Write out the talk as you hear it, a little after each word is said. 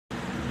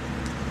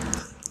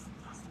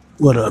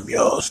What up,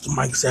 y'all? It's the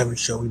Mike Savage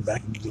Show. We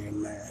back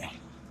again, man.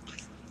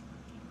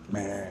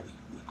 Man,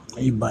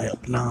 everybody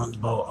up now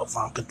about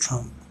Ivanka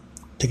Trump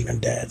taking her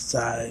dad's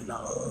side and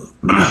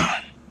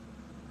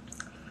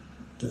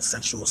the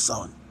sexual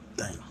assault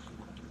thing.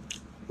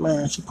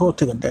 Man, she supposed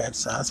to take her dad's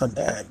side. That's her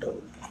dad, though.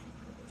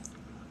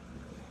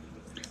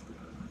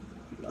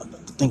 I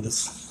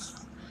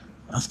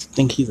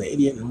think he's an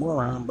idiot and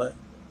moron, but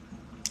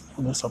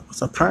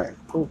it's a parent.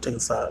 Supposed to take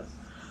his side.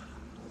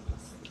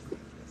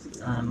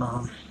 And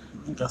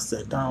like I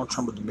said, Donald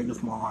Trump is the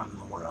biggest moron in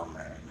the world,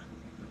 man.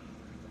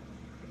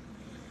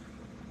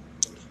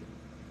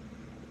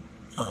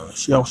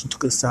 She also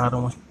took his side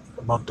on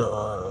about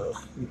the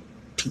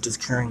teachers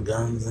carrying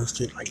guns and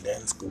shit like that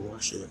in school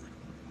and shit.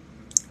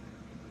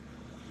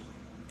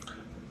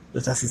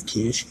 If that's his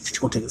kid, she's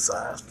gonna take his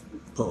side,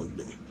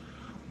 supposedly.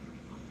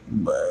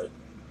 But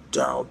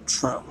Donald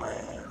Trump,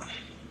 man,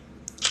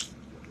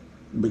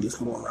 biggest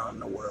moron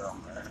in the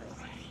world, man.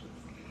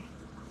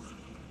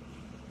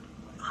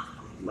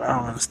 I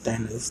don't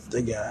understand this.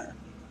 They got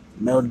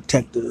metal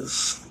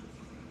detectors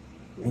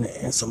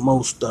and some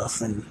more stuff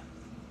in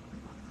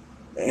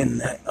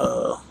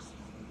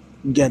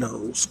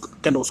ghetto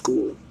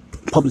school,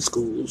 public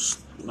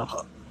schools,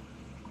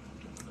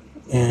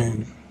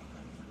 and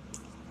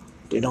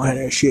they don't have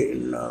that shit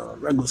in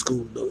regular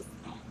schools though.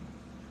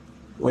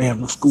 We have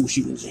no school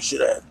shootings and shit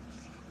at.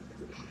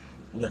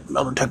 We got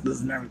metal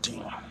detectors and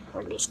everything.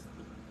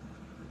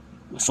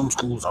 Some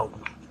schools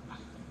open,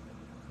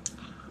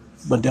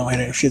 but they don't have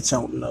that shit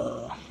out in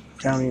the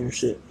county and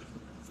shit.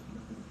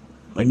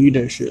 They need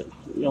that shit.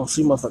 You don't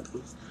see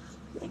motherfuckers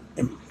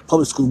in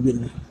public school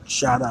getting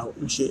shot out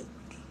and shit.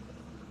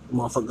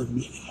 Motherfuckers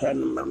be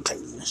having them metal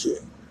detectors and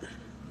shit.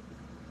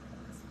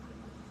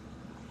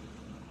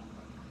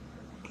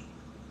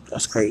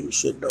 That's crazy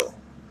shit though.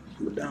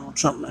 But Donald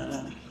Trump,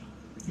 man,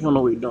 he don't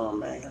know what he's doing,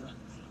 man.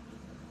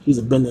 He's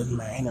a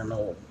businessman. He don't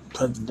know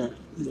president.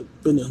 He's a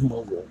business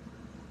mogul.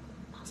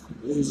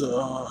 He's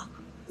a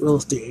real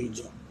estate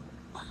agent.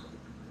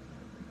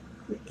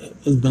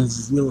 His business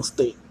is real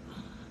estate.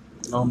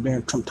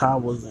 During Trump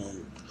Towers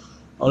and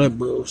all that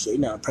bullshit. He's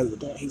not a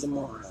president. He's a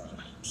moron.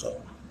 So,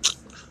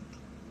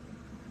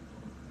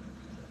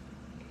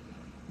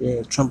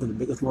 yeah, Trump is the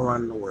biggest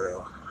moron in the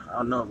world.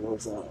 I'll never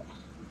vote for him.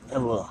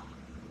 Ever.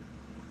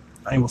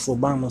 I ain't vote for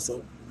Obama,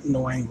 so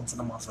I ain't vote for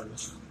them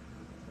motherfuckers.